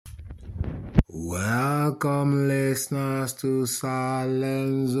Welcome, listeners, to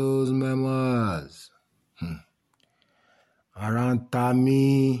Salenzo's Memoirs. Around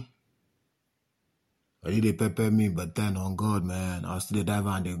Tammy, they pepper me, but then on God, man, I'll still dive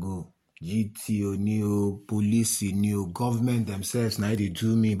and they go. GTO, new police, new government themselves, now they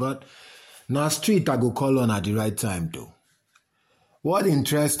do me, but now street I go call on at the right time, though. What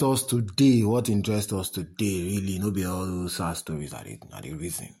interests us today, really, no be all those sad stories are the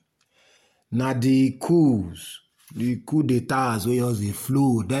reason. Now the coups, the coup d'etats where just the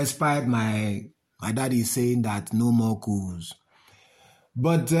flow, despite my daddy saying that no more coups.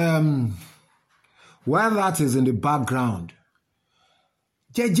 But while that is in the background,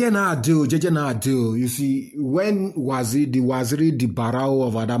 Jeje na deal. You see, when was it the Waziri the Barao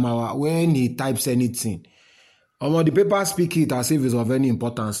of Adamawa, when he types anything, the paper speak it as if it's of any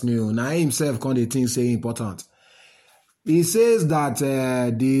importance. Now himself can't the thing say important. He says that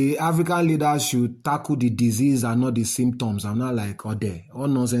the African leaders should tackle the disease and not the symptoms. I'm not like, what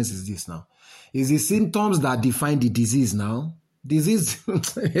nonsense is this now? Is the symptoms that define the disease now? Disease,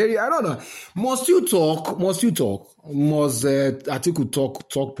 I don't know. Must you talk? Must Atiku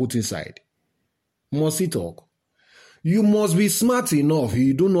talk put inside? Must he talk? You must be smart enough.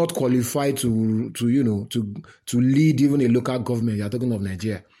 You do not qualify to lead even a local government. You're talking of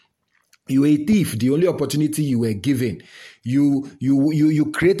Nigeria. You a thief. The only opportunity you were given, you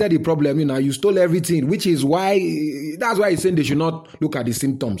created the problem. You stole everything, which is why that's why he's saying they should not look at the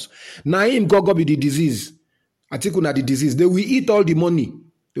symptoms. Now him go be the disease. Atiku na the disease. They will eat all the money.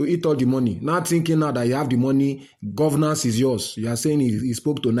 They will eat all the money. Not thinking now that you have the money, governance is yours. You are saying he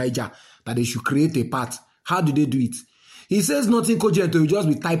spoke to Niger that they should create a path. How do they do it? He says nothing cogent. He just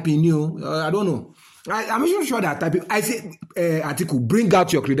be typing. I don't know. I'm even sure that typing. I say, Atiku, bring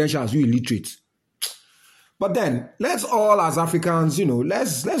out your credentials, you illiterate. But then, let's all as Africans,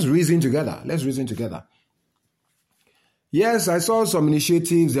 let's reason together. Let's reason together. Yes, I saw some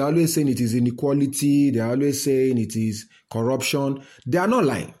initiatives. They're always saying it is inequality. They're always saying it is corruption. They are not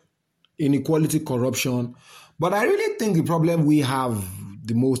lying. Inequality, corruption. But I really think the problem we have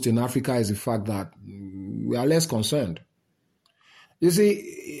the most in Africa is the fact that we are less concerned. You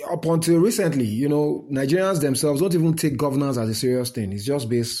see, up until recently, Nigerians themselves don't even take governance as a serious thing. It's just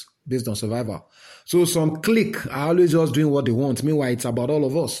based on survival. So some clique are always just doing what they want. Meanwhile, it's about all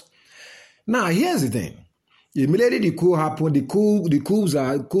of us. Now, here's the thing. Immediately the coup happened, the coups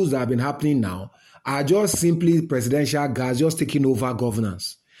that have been happening now are just simply presidential guys just taking over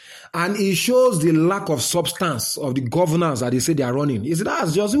governance. And it shows the lack of substance of the governance that they say they are running. You see,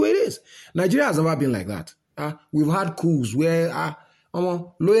 that's just the way it is. Nigeria has never been like that. We've had coups where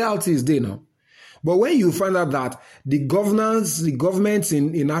loyalty is there now. But when you find out that the governments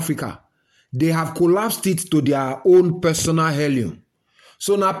in Africa, they have collapsed it to their own personal heirloom.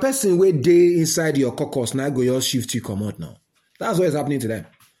 So now person where they inside your caucus, now go your shift you come out now. That's what is happening to them.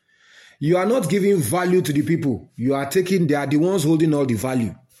 You are not giving value to the people. They are the ones holding all the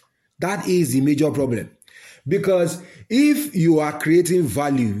value. That is the major problem. Because if you are creating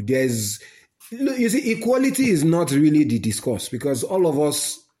value, you see, equality is not really the discourse because all of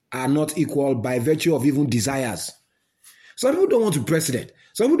us are not equal by virtue of even desires. Some people don't want to be president.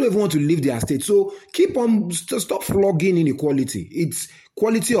 Some people don't even want to leave their state. So stop flogging inequality. It's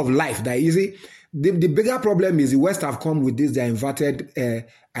quality of life. That you see, the bigger problem is the West have come with their inverted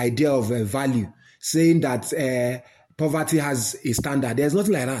idea of value, saying that poverty has a standard. There's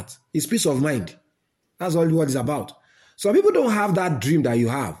nothing like that. It's peace of mind. That's all what it's about. Some people don't have that dream that you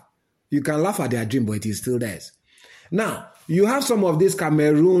have. You can laugh at their dream, but it is still theirs. Now, you have some of this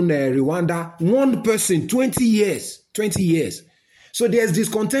Cameroon, Rwanda, one person, 20 years. So there's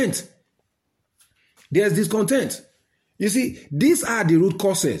discontent. You see, these are the root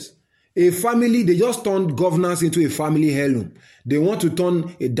causes. A family, they just turned governance into a family heirloom. They want to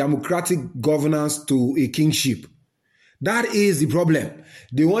turn a democratic governance to a kingship. That is the problem.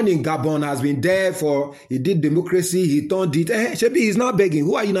 The one in Gabon has been there he did democracy, he turned it. Shebi is not begging.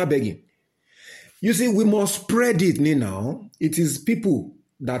 Who are you not begging? You see, we must spread it now. It is people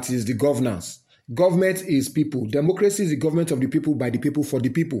that is the governance. Government is people. Democracy is the government of the people, by the people, for the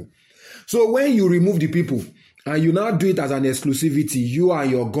people. So when you remove the people and you now do it as an exclusivity, you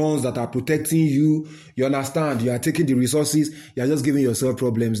and your guns that are protecting you, you understand, you are taking the resources, you are just giving yourself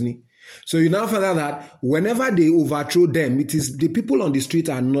problems. So you now find out that whenever they overthrow them, it is the people on the street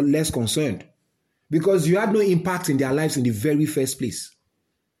are not less concerned because you had no impact in their lives in the very first place.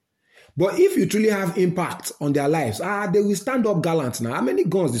 But if you truly have impact on their lives, they will stand up gallant now. How many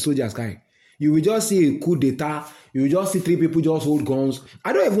guns the soldiers carry? You will just see a coup d'etat. You will just see 3 people just hold guns.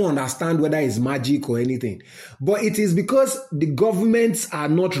 I don't even understand whether it's magic or anything. But it is because the governments are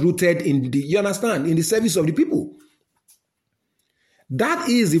not rooted in the, you understand, in the service of the people. That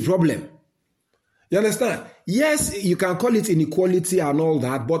is the problem. You understand? Yes, you can call it inequality and all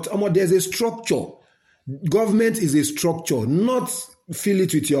that, but there's a structure. Government is a structure, not fill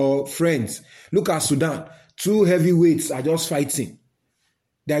it with your friends. Look at Sudan. 2 heavyweights are just fighting.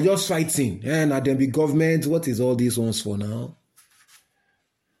 They're just fighting. And then the government, what is all these ones for now?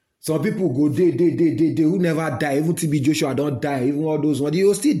 Some people go, they who never die. Even TB Joshua don't die. Even all those ones,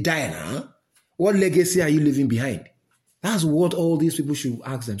 you'll still die now. What legacy are you leaving behind? That's what all these people should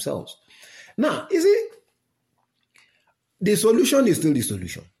ask themselves. Now, you see, the solution is still the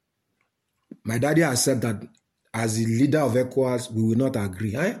solution. My daddy has said that as the leader of ECOWAS, we will not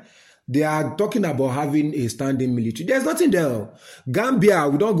agree. They are talking about having a standing military. There's nothing there. Gambia,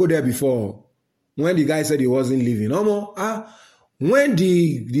 we don't go there before. When the guy said he wasn't leaving. When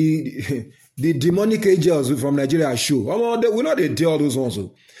the demonic angels from Nigeria show, we know they do all those ones.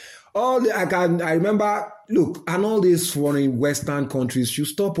 I remember, look, and all these foreign Western countries should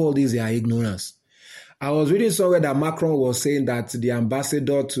stop all this, their ignorance. I was reading somewhere that Macron was saying that the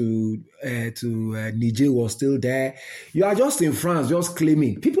ambassador to Niger was still there. You are just in France, just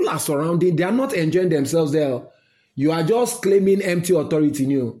claiming. People are surrounding. They are not enjoying themselves there. You are just claiming empty authority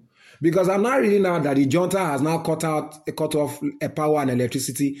new. Because I'm not reading now that the junta has now cut off power and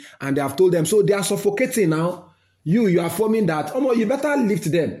electricity, and they have told them, so they are suffocating now. You are forming that. You better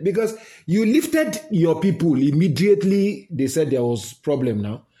lift them, because you lifted your people immediately. They said there was problem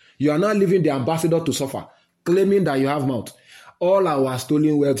now. You are now leaving the ambassador to suffer, claiming that you have mouth. All our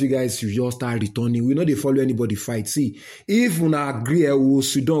stolen wealth, you guys should just start returning. We know they follow anybody fight. See, if we agree, we'll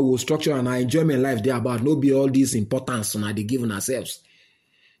Sudan, we'll structure and our enjoyment life there about no be all this importance and they give ourselves.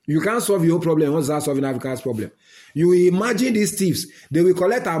 You can't solve your problem. What's that solving Africa's problem? You imagine these thieves. They will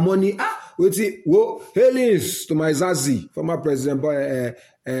collect our money. Hailings to my Zazi, former President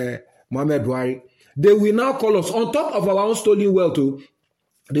Mohamed Buhari. They will now call us on top of our own stolen wealth too.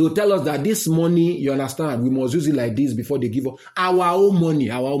 They will tell us that this money, you understand, we must use it like this before they give us our own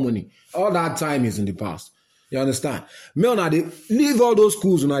money. All that time is in the past. You understand? They leave all those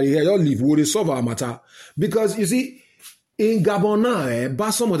schools now. They leave. Will they solve our matter? Because you see, in Gabon now,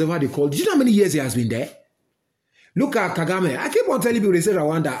 Bassam, whatever they call, do you know how many years he has been there? Look at Kagame. I keep on telling people, they say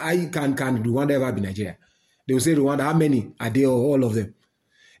Rwanda, can Rwanda ever be Nigeria? They will say Rwanda, how many are there? All of them.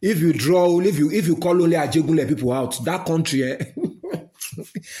 If you call only Ajegunle people out, that country,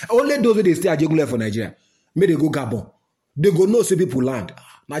 only those who they stay Ajegunle for Nigeria, may they go Gabon. They go no see people land.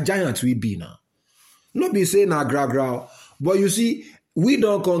 Now giants we be now. Not be saying na gra. But you see, we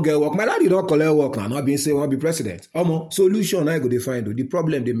don't come get work. My daddy don't collect work now. Not being say want to be president. Solution I go they find. The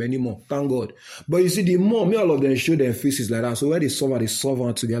problem they many more. Thank God. But you see, the more me all of them show them faces like that. So when they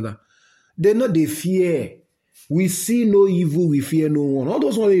solve together. They know they fear. We see no evil, we fear no one. All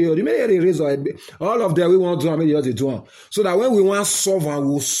those ones, they may raise all of them we want to make the do. So that when we want to solve and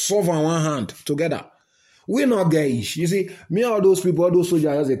we'll solve on one hand together. We not get ish. You see, me all those people, all those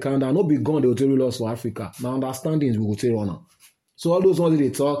soldiers, they count down, not be gone, they will tell you lost for Africa. Now understandings we will tell on. So all those ones they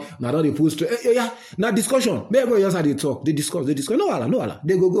talk, now don't they push to now discussion. Maybe just how they talk, they discuss. No Allah.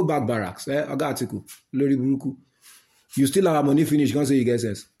 They go back barracks. I got article. Lori Buruku. You still have money finish, you can't say you get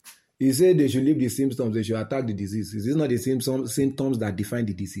sense. He said they should leave the symptoms, they should attack the disease. Is this not the symptoms that define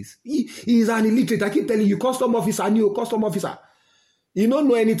the disease? He is an illiterate. I keep telling you, custom officer. You don't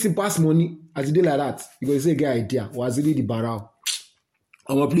know anything past money as you do like that. You go say, get idea. Was really the barrel.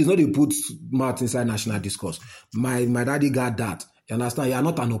 Please, not they put math inside national discourse. My daddy got that. You understand? You are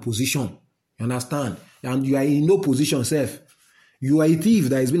not an opposition. You understand? And you are in no position, self. You are a thief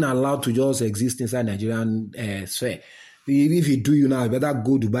that has been allowed to just exist inside Nigerian sphere. If you do, you now better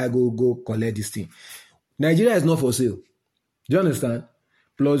go Dubai, go collect this thing. Nigeria is not for sale. Do you understand?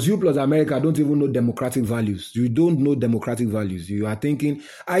 Plus America don't even know democratic values. You don't know democratic values. You are thinking,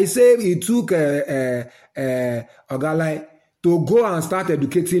 I say it took Ogalai to go and start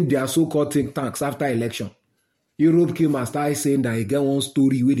educating their so-called think tanks after election. Europe came and started saying that you get one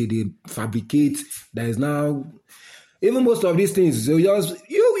story where they fabricate. There is now... Even most of these things, so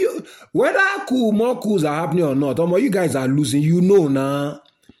you whether more coups are happening or not, you guys are losing. You know now.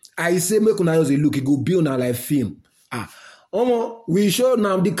 I say make una just look, it go be on like film. We show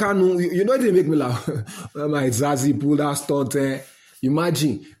now the Kanu. You know they make me laugh. My Zazi pull that stunt.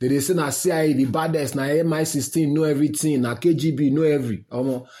 Imagine they say na CIA the baddest, na MI16 know everything, na KGB know every.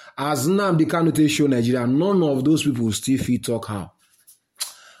 As now the Kanu they show Nigeria, none of those people still fit talk how.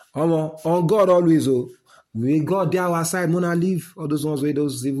 On God always We got there our side, Mona leave. All those ones where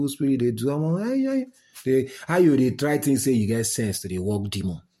those evil spirit they do. How they try things say you get sense to the walk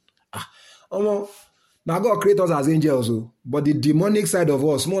demon. Now God create us as angels, but the demonic side of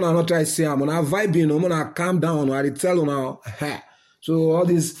us, Mona not try to say I'm gonna vibing, Mona calm down, I tell now. So all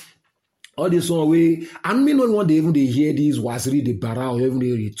this one way, and me not want they even they hear these wasiri the bara or even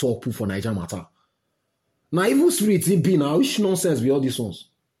they talk for Niger matter. Now evil spirit in be now, which nonsense with all these ones.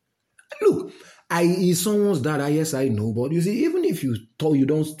 Look, is someone's dad, yes, I know, but you see, even if you thought you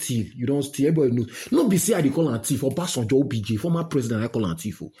don't steal, everybody knows. No be say I call an thief, or Obasanjo OBJ, former president, I call an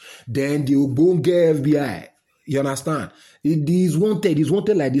thief. Then they will go get FBI. You understand? It is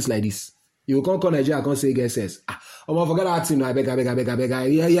wanted like this. You can't call Nigeria, I can't say guess says. I'm gonna forget that thing, I beg.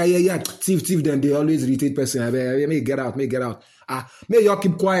 Yeah. Thief, then they always irritate person. I beg, may get out. May y'all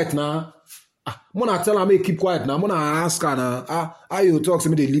keep quiet now. Mona tell her me keep quiet now. Mona ask her now. How you talk to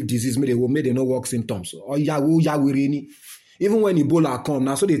me? They live disease. Me they no work symptoms. Or ya we even when Ebola come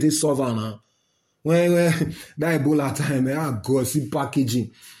now, so they take solve now. When that Ebola time, go see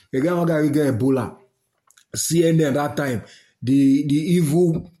packaging. The guy we get Ebola. CNN that time. The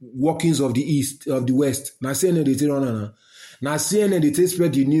evil workings of the east of the west. Now CNN they take on now. Now CNN they take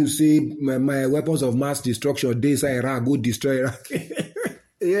spread the news. Say my weapons of mass destruction. They say Iraq go destroy Iraq.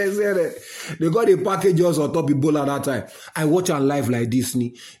 Yes, they got the packages on top Ebola that time. I watch a live like this.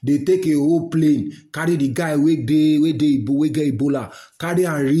 They take a whole plane, carry the guy where they get Ebola, carry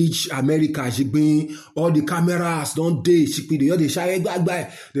and reach America. She bring all the cameras, don't they? They shy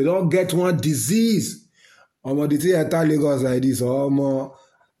back. They don't get one disease. The thing enter Lagos like this. Devil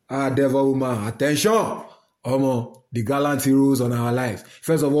woman, attention. The gallant heroes on our life.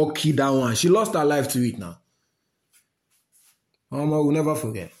 First of all, kill that one. She lost her life to it now. We'll never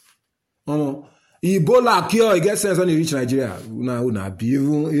forget. Ebola cure, it gets sense when you reach Nigeria.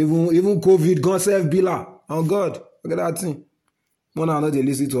 Even COVID, gone self Bila. Oh God, look at that thing. More now they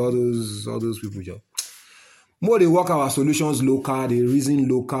listen to all those people, Joe. More they work our solutions local, they reason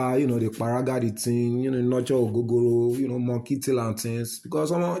local, they paraga the thing, nurture gogoro, monkey tail and things.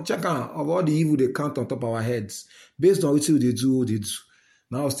 Because check out of all the evil they count on top of our heads. Based on what they do.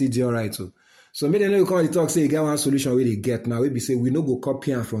 Now still do alright too. So maybe they come and talk, say you get one solution where they get now. We be say we no go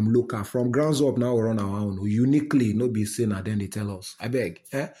copy and from local, from grounds up now we run our own. Uniquely, no be say now then they tell us. I beg.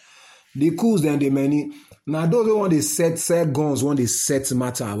 The coups then the many. Now those who want they set guns, want they set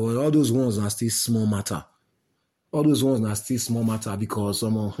matter, but all those ones are still small matter. Because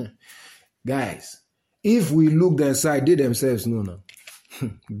guys, if we look inside, they themselves know now.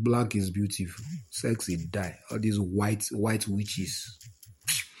 Black is beautiful, sexy die. All these white witches.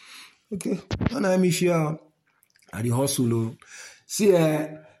 Okay, and I'm here at the hustle. See,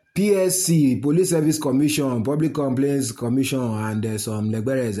 PSC, Police Service Commission, Public Complaints Commission, and some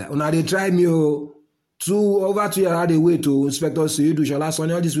legberes. Now they try me over 2 years they wait to Inspector Seidu Shola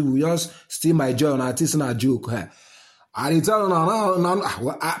Sonny. All these people just steal my job and artist and a joke. I tell them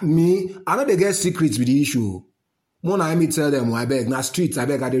I know they get secrets with the issue. One I me tell them, I beg, now streets, I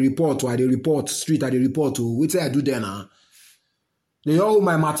beg, I report street, I report to. What I do then now? They all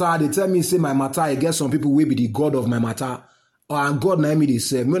my matter. They tell me say my matter. I get some people will be the God of my matter. And God na me they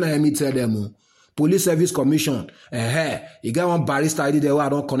say. When I me tell them, Police Service Commission. You get one barrister I did there. I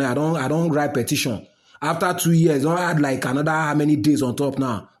don't connect. I don't write petition. After 2 years, don't add like another how many days on top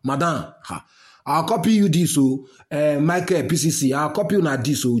now, madam. I'll copy you this Michael PCC. I'll copy you na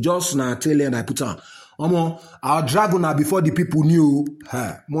this just na tail end I put on. I'll drag on before the people knew.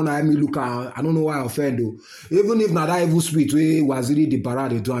 Mona me look I don't know why I offend though. Even if not that evil spirit way was really the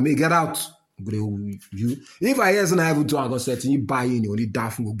parade to I may get out. You if I hear some evil to I go set you buy in only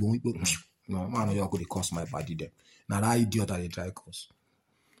daft no man you could cost my body them. Now that idiot that they try cost.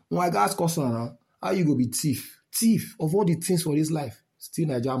 My guys cost now. How you go be thief of all the things for this life? Still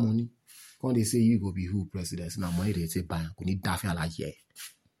Nigeria money. When they say you go be who president, now money they say buy. Could need daft like yeah.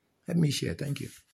 Let me share. Thank you.